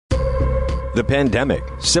The pandemic,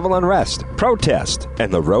 civil unrest, protest,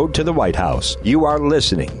 and the road to the White House. You are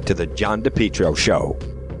listening to The John DePetro Show.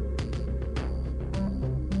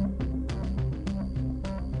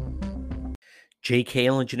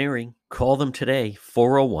 JKL Engineering, call them today,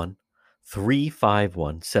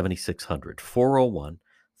 401-351-7600,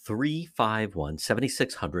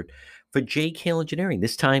 401-351-7600 for JKL Engineering.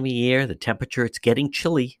 This time of year, the temperature, it's getting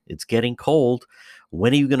chilly, it's getting cold.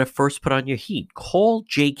 When are you going to first put on your heat? Call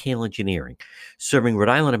JKL Engineering, serving Rhode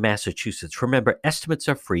Island and Massachusetts. Remember, estimates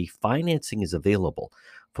are free, financing is available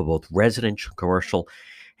for both residential and commercial.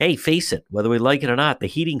 Hey, face it, whether we like it or not, the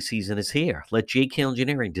heating season is here. Let JKL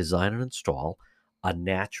Engineering design and install a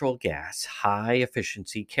natural gas,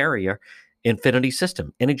 high-efficiency carrier infinity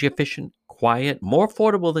system. Energy efficient, quiet, more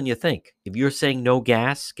affordable than you think. If you're saying no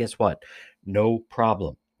gas, guess what? No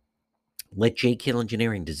problem. Let JKL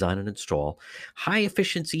Engineering design and install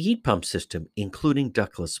high-efficiency heat pump system, including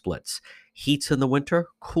ductless splits. Heats in the winter,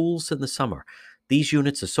 cools in the summer. These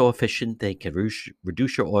units are so efficient they can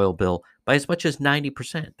reduce your oil bill by as much as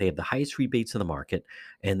 90%. They have the highest rebates in the market,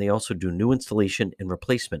 and they also do new installation and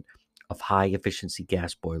replacement of high-efficiency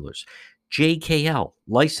gas boilers. JKL,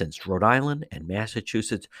 licensed Rhode Island and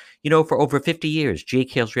Massachusetts. You know, for over 50 years,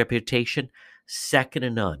 JKL's reputation, second to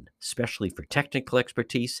none, especially for technical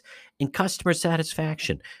expertise and customer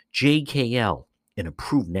satisfaction. JKL, an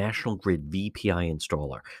approved National Grid VPI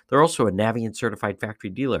installer. They're also a Navient certified factory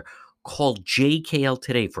dealer. Call JKL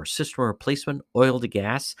today for system replacement, oil to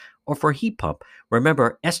gas, or for a heat pump.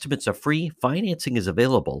 Remember, estimates are free. Financing is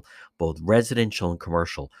available, both residential and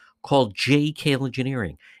commercial. Call JKL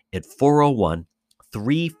Engineering at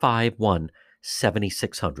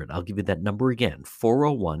 401-351-7600. I'll give you that number again,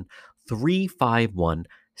 401-351-7600.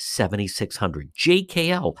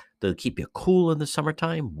 JKL, they'll keep you cool in the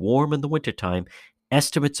summertime, warm in the wintertime.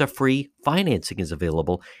 Estimates are free, financing is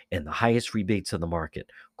available, and the highest rebates in the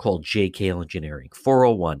market. Call JKL Engineering,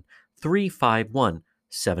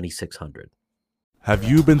 401-351-7600. Have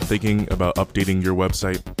you been thinking about updating your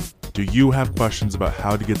website? Do you have questions about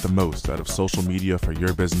how to get the most out of social media for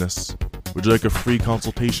your business? Would you like a free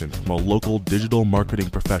consultation from a local digital marketing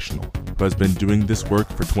professional who has been doing this work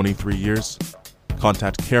for 23 years?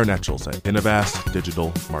 Contact Karen Etchels at Innovast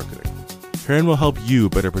Digital Marketing. Karen will help you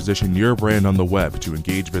better position your brand on the web to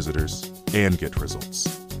engage visitors and get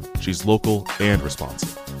results. She's local and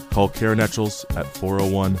responsive. Call Karen Etchels at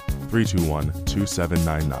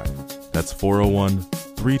 401-321-2799. That's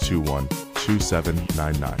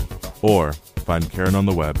 401-321-2799. Or find Karen on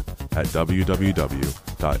the web at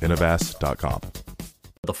www.innovast.com.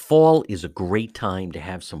 The fall is a great time to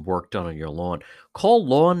have some work done on your lawn. Call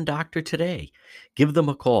Lawn Doctor today. Give them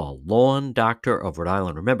a call, Lawn Doctor of Rhode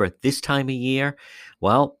Island. Remember, this time of year,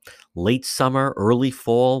 well, late summer, early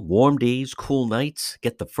fall, warm days, cool nights,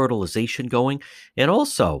 get the fertilization going. And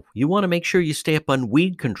also, you want to make sure you stay up on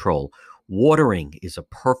weed control. Watering is a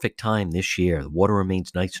perfect time this year. The water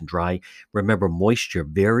remains nice and dry. Remember, moisture,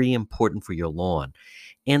 very important for your lawn.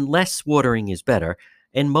 And less watering is better.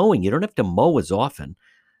 And mowing, you don't have to mow as often.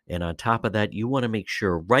 And on top of that, you want to make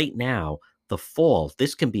sure right now, the fall,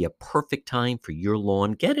 this can be a perfect time for your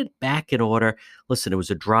lawn. Get it back in order. Listen, it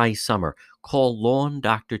was a dry summer. Call Lawn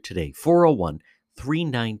Doctor today,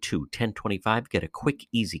 401-392-1025. Get a quick,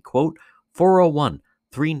 easy quote,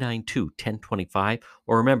 401-392-1025.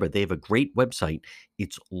 Or remember, they have a great website.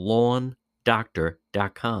 It's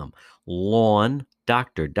lawndoctor.com.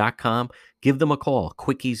 Lawndoctor.com. Give them a call.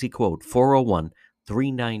 Quick, easy quote,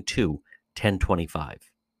 401-392-1025.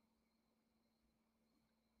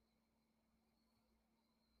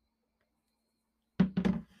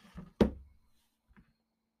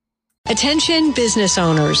 Attention business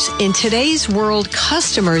owners. In today's world,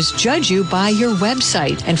 customers judge you by your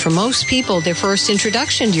website. And for most people, their first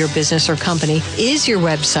introduction to your business or company is your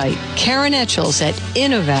website. Karen Etchels at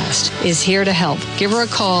Innovast is here to help. Give her a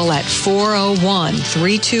call at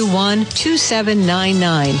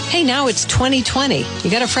 401-321-2799. Hey, now it's 2020.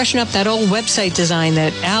 You got to freshen up that old website design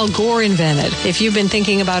that Al Gore invented. If you've been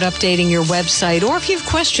thinking about updating your website, or if you have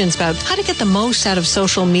questions about how to get the most out of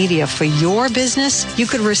social media for your business, you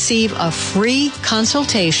could receive a free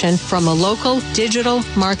consultation from a local digital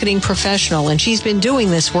marketing professional, and she's been doing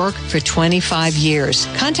this work for 25 years.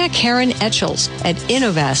 Contact Karen Etchels at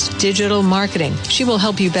Innovast Digital Marketing. She will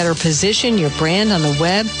help you better position your brand on the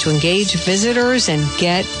web to engage visitors and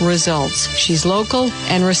get results. She's local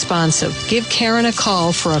and responsive. Give Karen a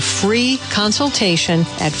call for a free consultation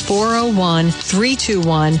at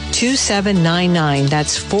 401-321-2799.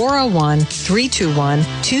 That's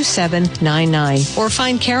 401-321-2799. Or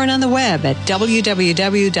find Karen on the web at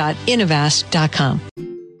www.innovast.com.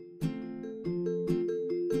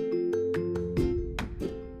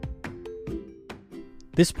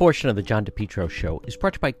 This portion of the John DePietro Show is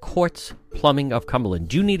brought to you by Quartz Plumbing of Cumberland.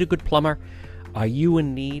 Do you need a good plumber? Are you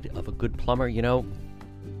in need of a good plumber? You know,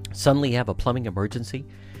 suddenly you have a plumbing emergency?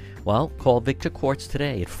 Well, call Victor Quartz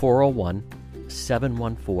today at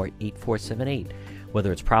 401-714-8478.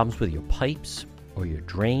 Whether it's problems with your pipes or your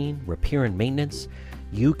drain, repair and maintenance,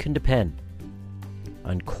 you can depend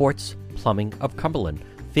on Quartz Plumbing of Cumberland.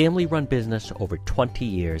 Family-run business over 20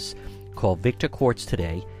 years. Call Victor Quartz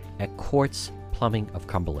today at Quartz Plumbing of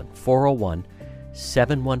Cumberland,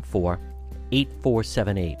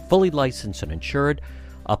 401-714-8478. Fully licensed and insured,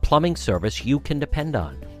 a plumbing service you can depend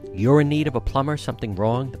on. You're in need of a plumber, something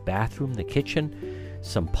wrong, the bathroom, the kitchen,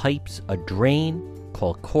 some pipes, a drain,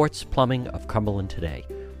 call Quartz Plumbing of Cumberland today,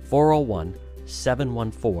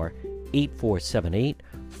 401-714-8478,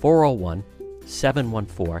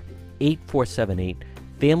 401-714-8478.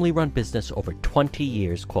 Family-run business over 20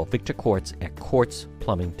 years. Call Victor Quartz at Quartz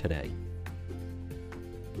Plumbing today.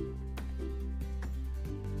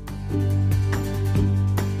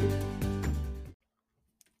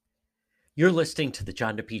 You're listening to the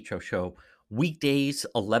John DePietro Show, weekdays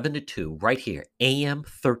 11 to 2, right here, AM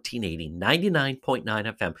 1380, 99.9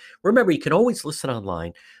 FM. Remember, you can always listen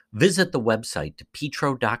online. Visit the website,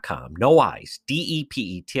 depetro.com. No I's,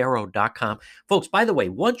 DEPETRO.com. Folks, by the way,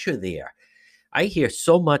 once you're there, I hear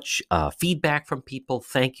so much feedback from people.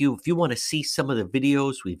 Thank you. If you want to see some of the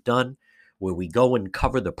videos we've done where we go and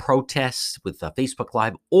cover the protests with Facebook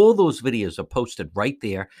Live, all those videos are posted right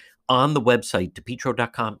there on the website,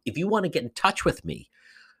 depetro.com. If you want to get in touch with me,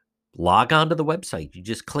 log on to the website. You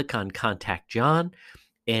just click on Contact John,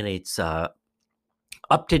 and it's up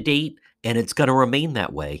to date, and it's going to remain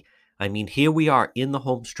that way. I mean, here we are in the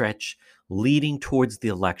home stretch leading towards the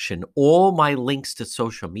election. All my links to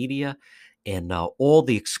social media and all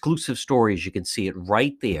the exclusive stories, you can see it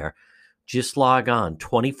right there. Just log on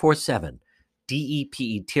 24/7,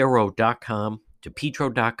 DEPETRO.com,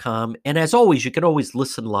 depetro.com. And as always, you can always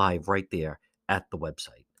listen live right there at the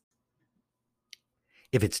website.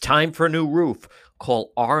 If it's time for a new roof,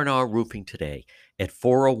 call R&R Roofing today at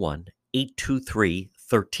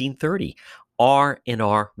 401-823-1330.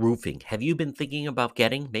 R&R Roofing. Have you been thinking about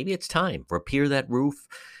maybe it's time, repair that roof?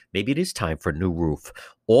 Maybe it is time for a new roof.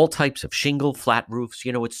 All types of shingle, flat roofs.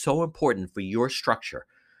 You know, it's so important for your structure,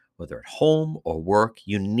 whether at home or work.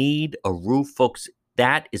 You need a roof, folks.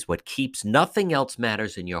 That is what keeps. Nothing else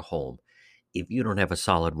matters in your home if you don't have a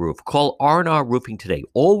solid roof. Call R&R Roofing today.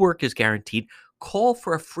 All work is guaranteed. Call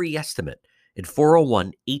for a free estimate at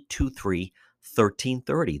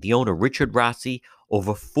 401-823-1330. The owner, Richard Rossi,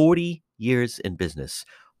 over 40 years in business.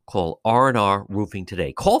 Call R&R Roofing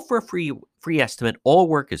today. Call for a free estimate. All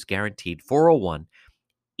work is guaranteed.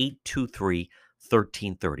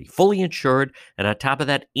 401-823-1330. Fully insured, and on top of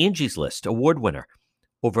that, Angie's List award winner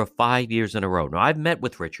over 5 years in a row. Now, I've met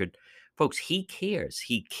with Richard. Folks, he cares.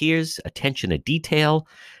 He cares, attention to detail,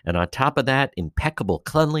 and on top of that, impeccable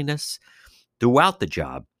cleanliness throughout the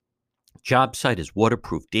job. Job site is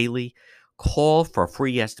waterproof daily. Call for a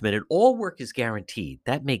free estimate, and all work is guaranteed.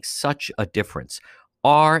 That makes such a difference.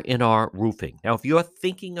 R&R Roofing. Now, if you're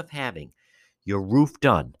thinking of having your roof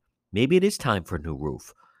done, maybe it is time for a new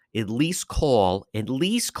roof. At least call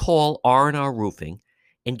R&R Roofing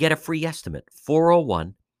and get a free estimate.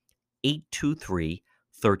 401-823-1330.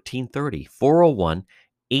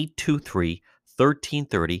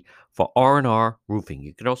 401-823-1330 for R&R Roofing.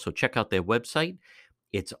 You can also check out their website.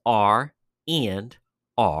 It's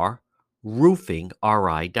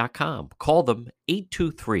R&RroofingRI.com. Call them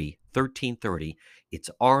 823-1330.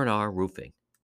 It's R&R Roofing.